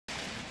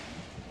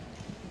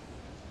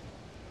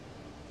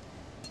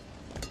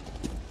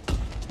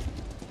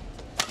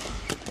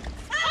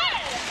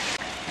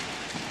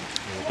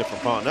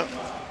partner.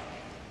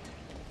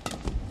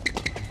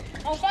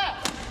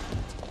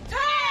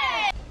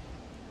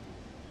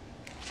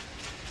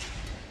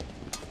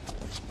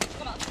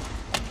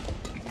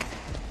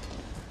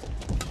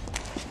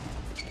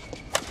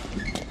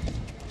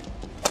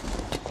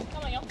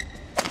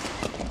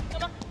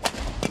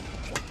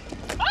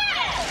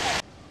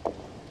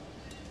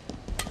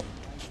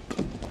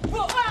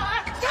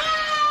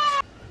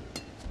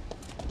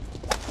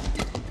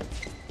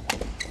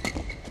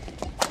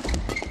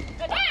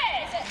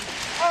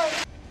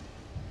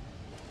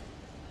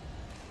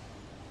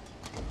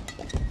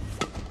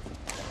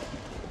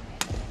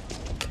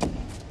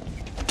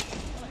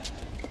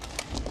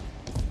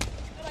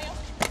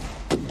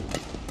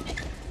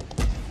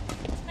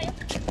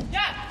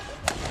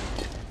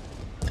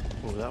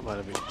 Well, that might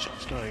have been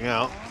just going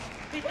out.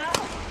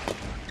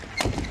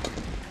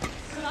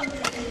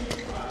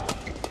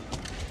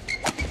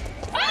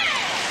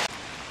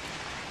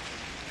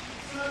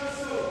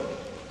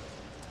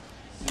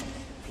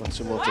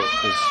 Matsumoto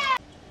is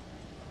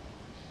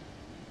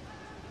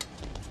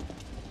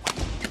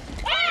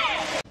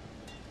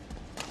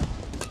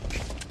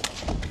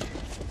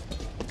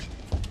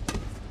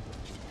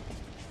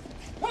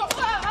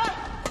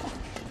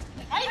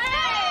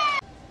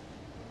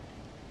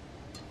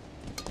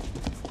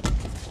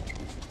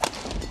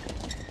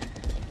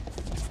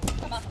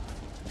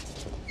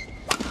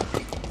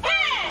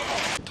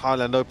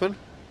Thailand Open.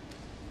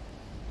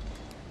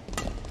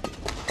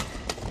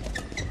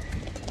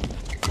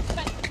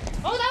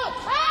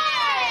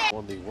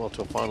 Won the World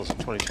Tour Finals in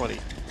 2020.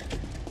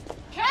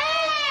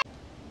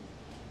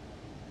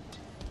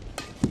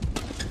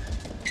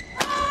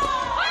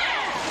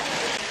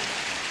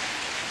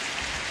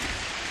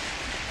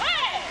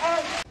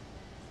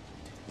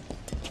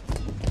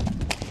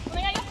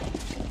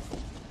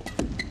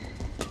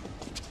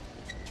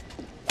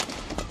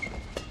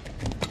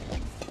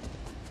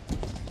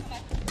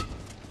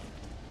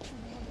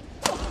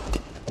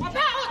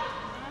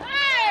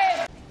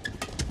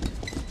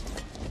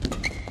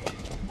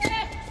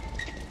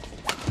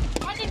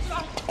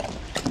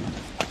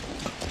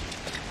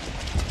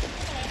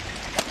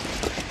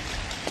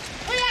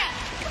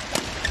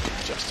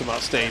 Just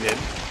about staying in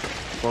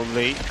from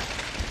Lee.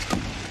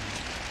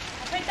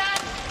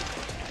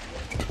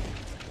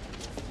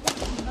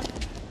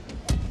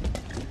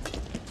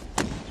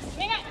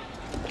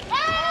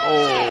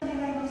 Oh.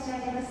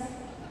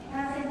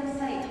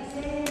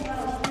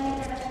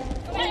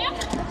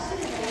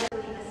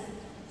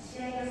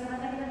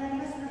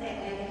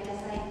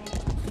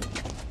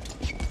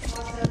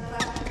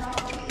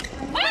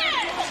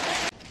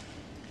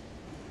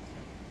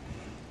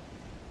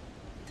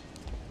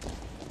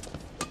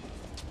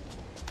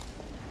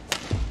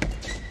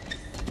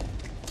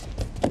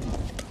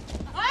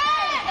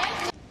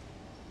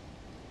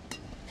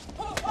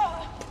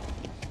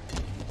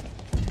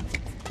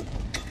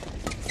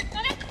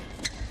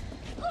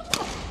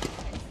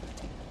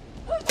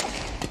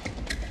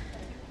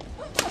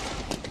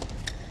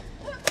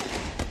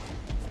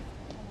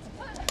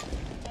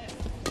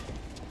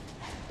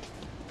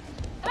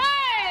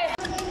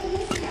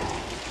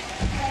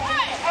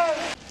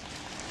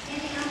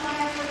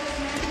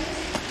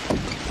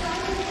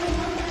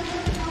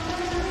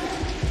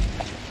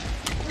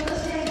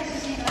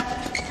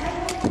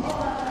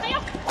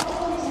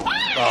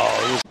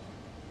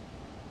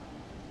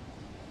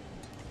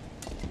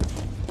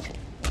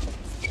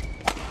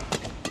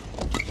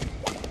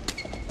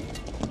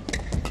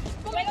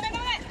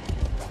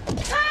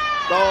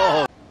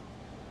 Oh.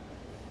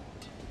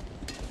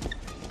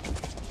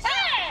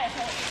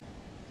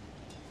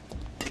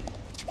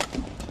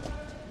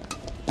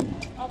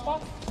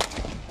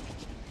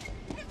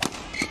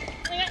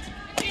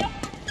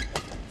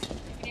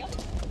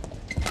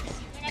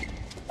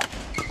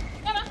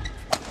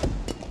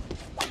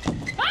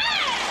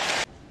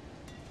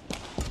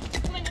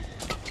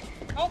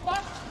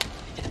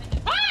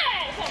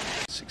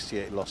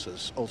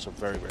 Losses, also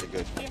very, very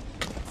good.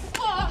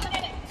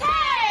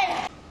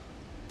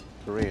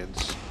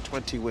 Koreans,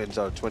 20 wins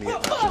out of 28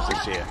 matches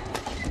this year.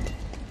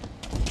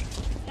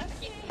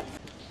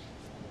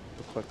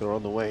 Look like they're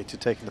on the way to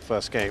taking the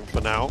first game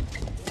for now.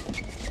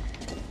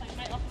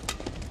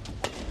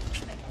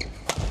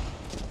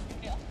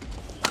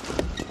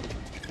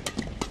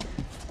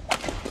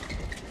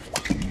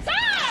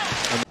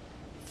 And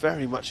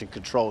very much in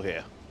control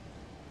here.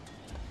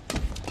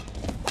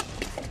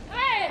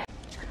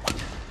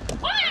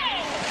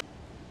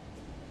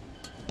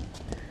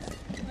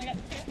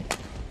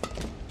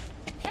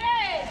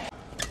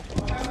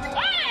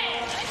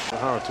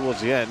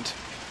 Towards the end,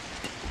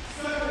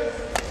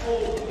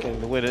 getting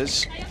the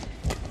winners.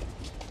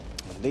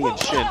 And Lee and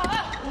Shin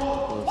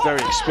are very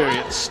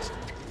experienced.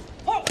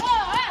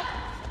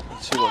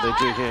 Let's see what they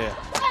do here.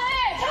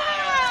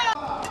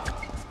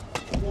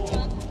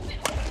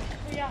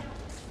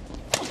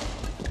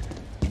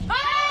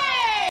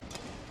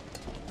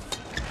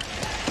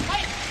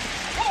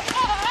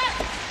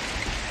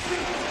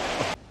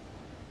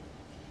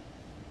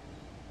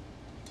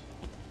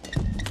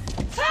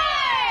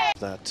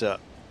 That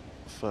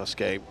first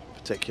game in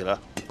particular.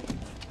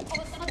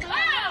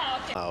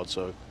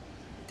 So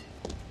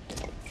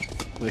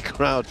the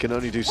crowd can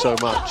only do so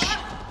much.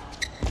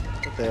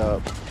 But they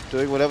are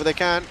doing whatever they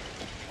can.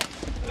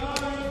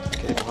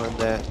 Getting behind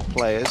their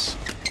players.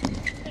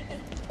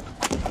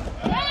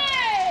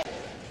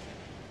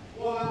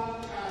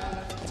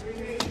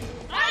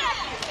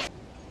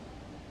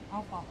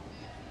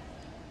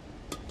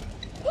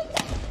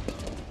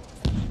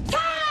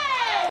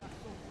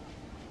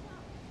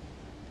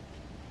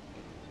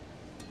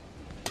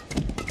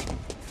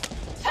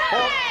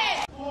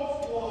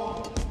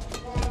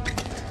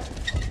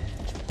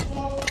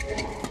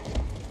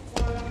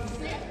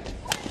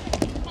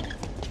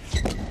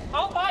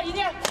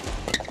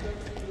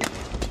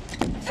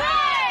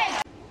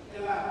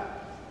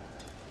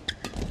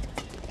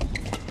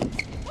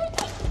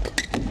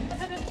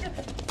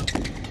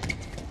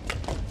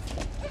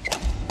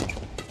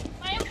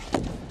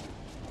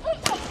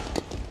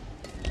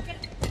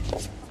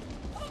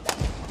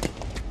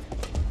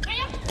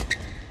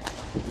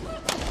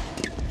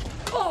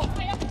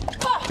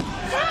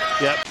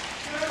 Yep.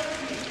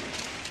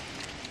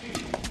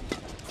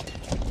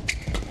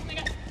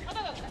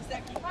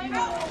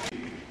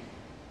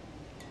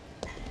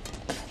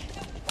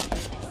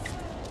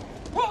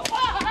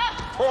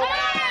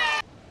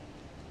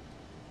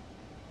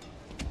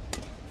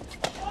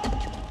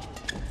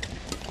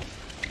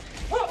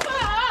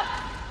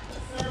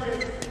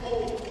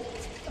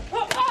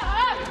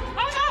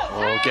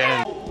 Oh,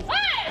 again.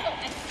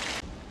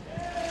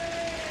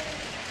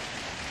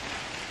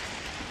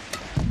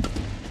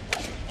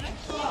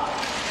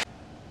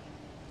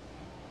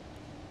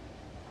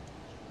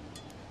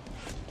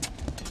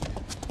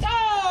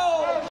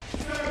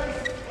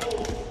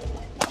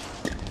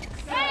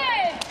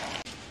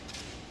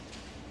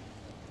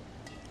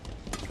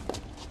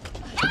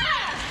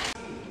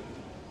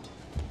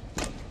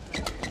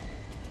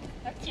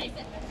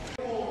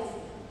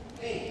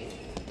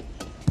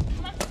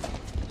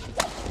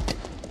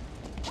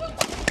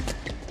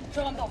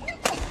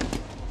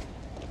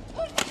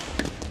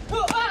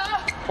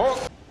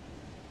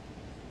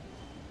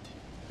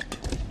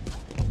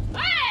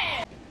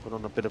 Put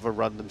on a bit of a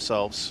run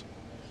themselves.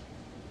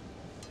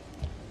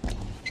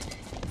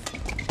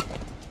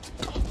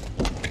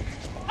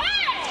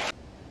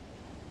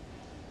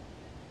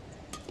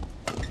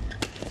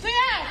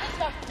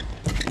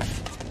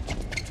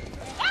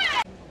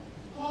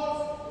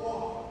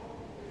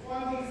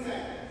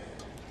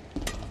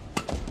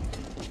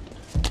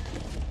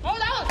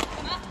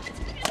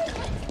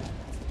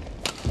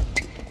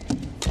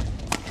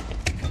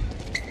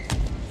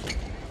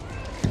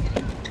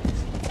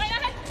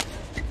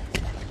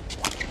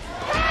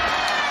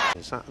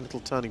 Is that a little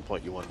turning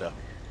point, you wonder?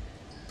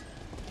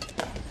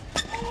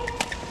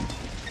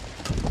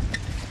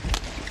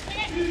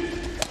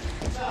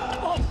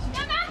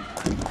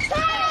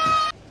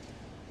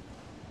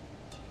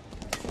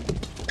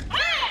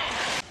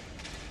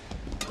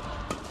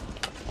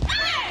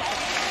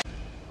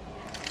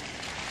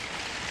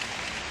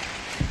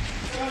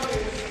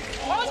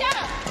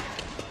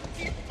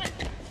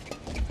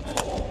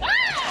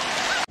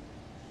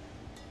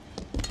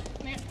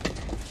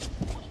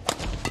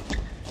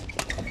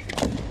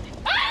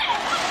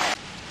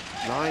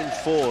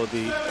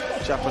 The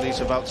Japanese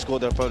have outscored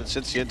their opponents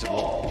since the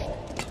interval.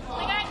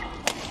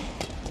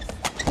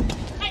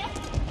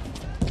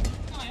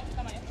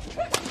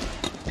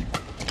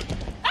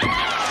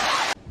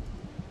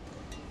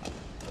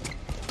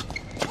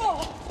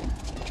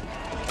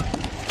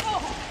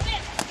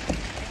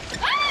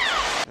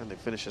 And they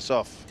finish us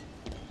off.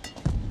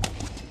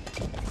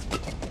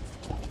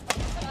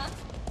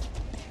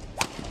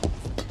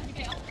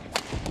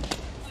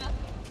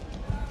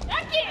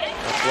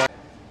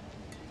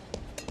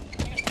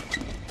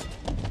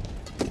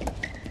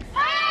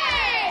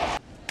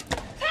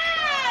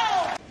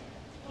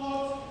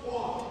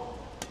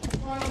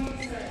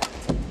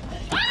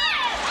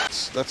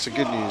 That's the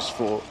good news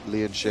for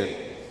Lee and Shin.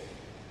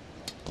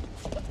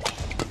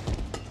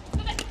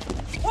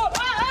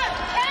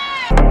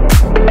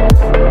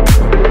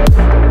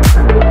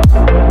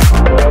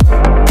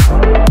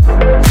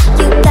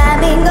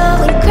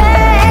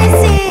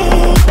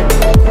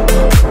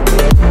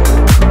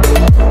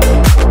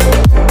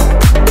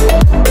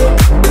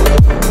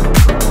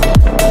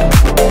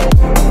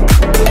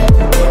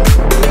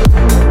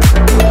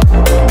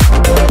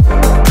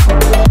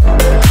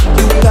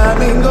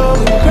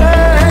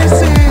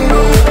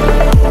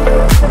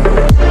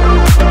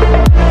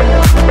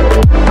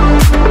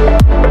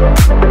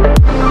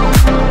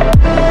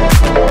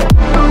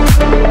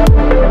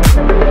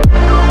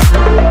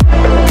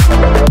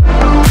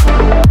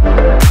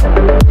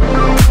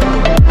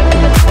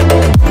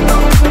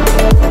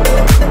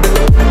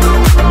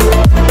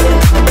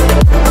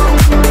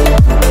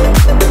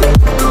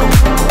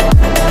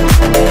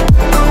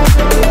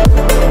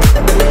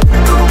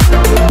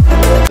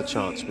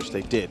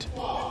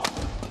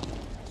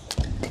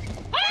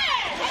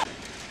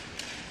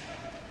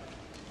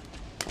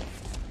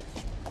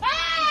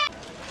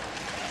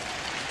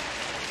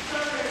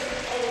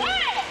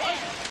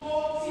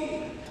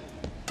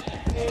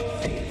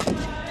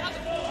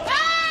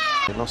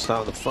 lost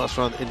out in the first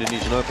round of the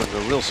Indonesian Open. A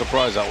real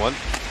surprise, that one.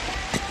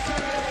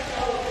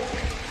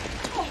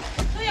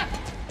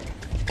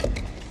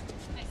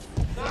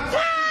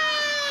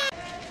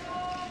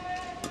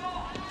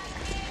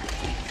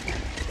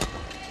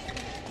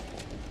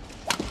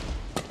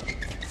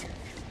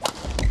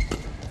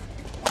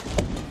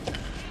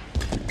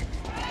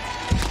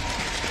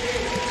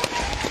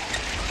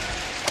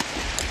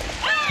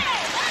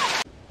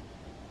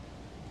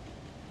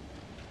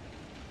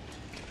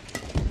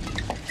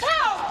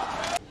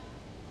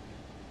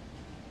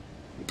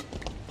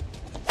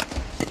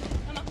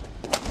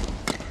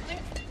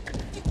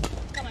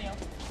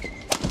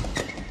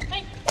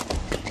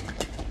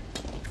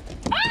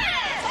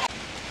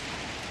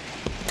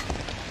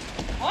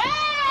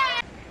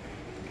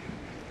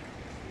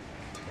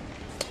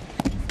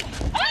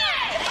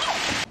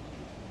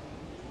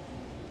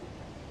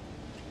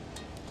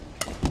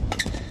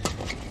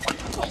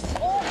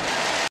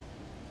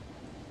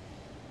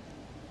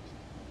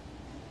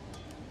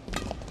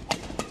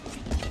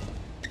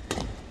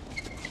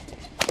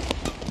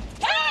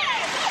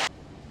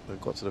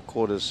 Got to the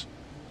quarters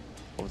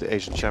of the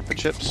Asian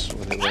Championships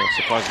when they were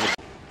surprisingly.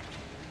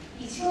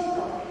 He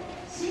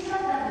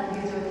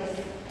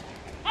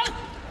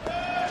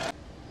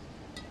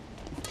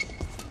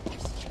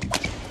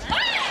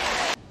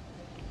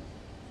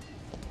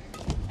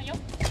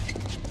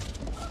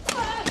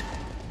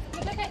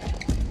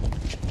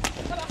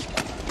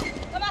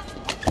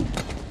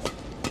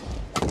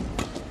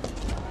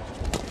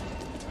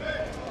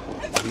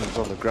was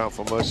on the ground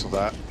for most of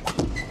that.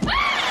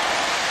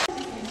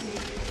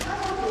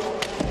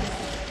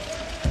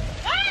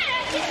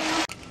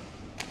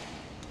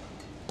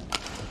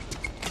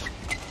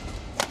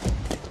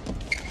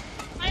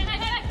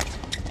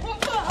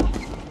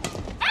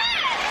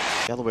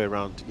 The other way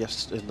around,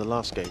 yes, in the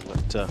last game,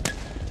 but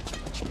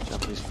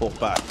Japanese fought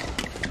back,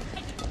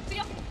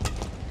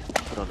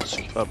 put on a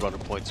superb run of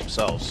points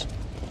themselves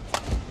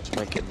to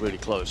make it really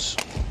close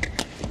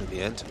in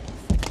the end.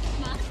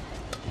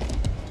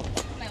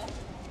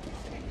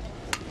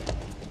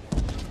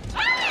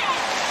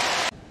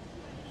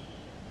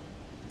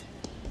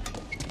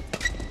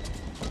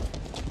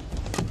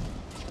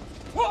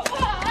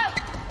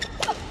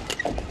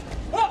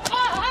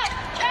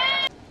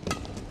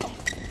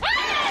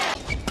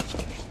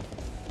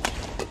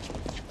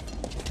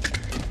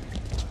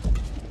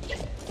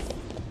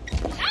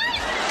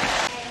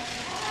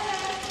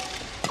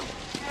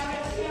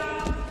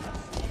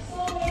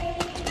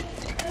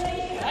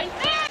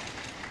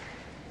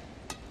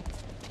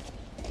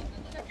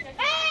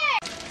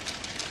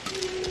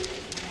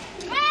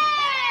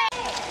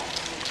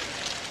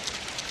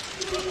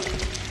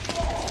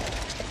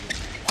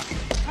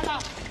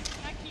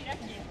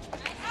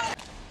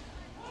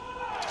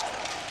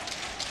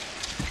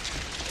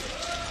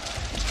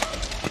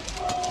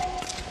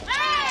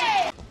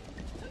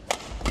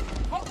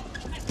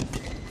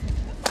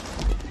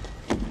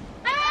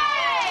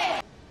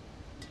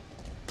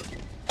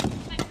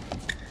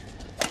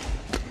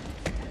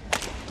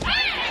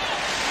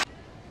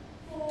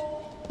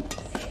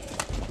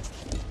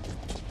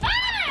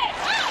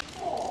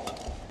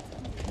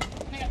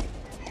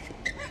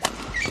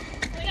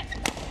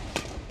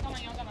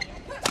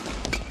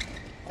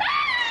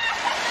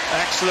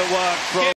 Excellent work from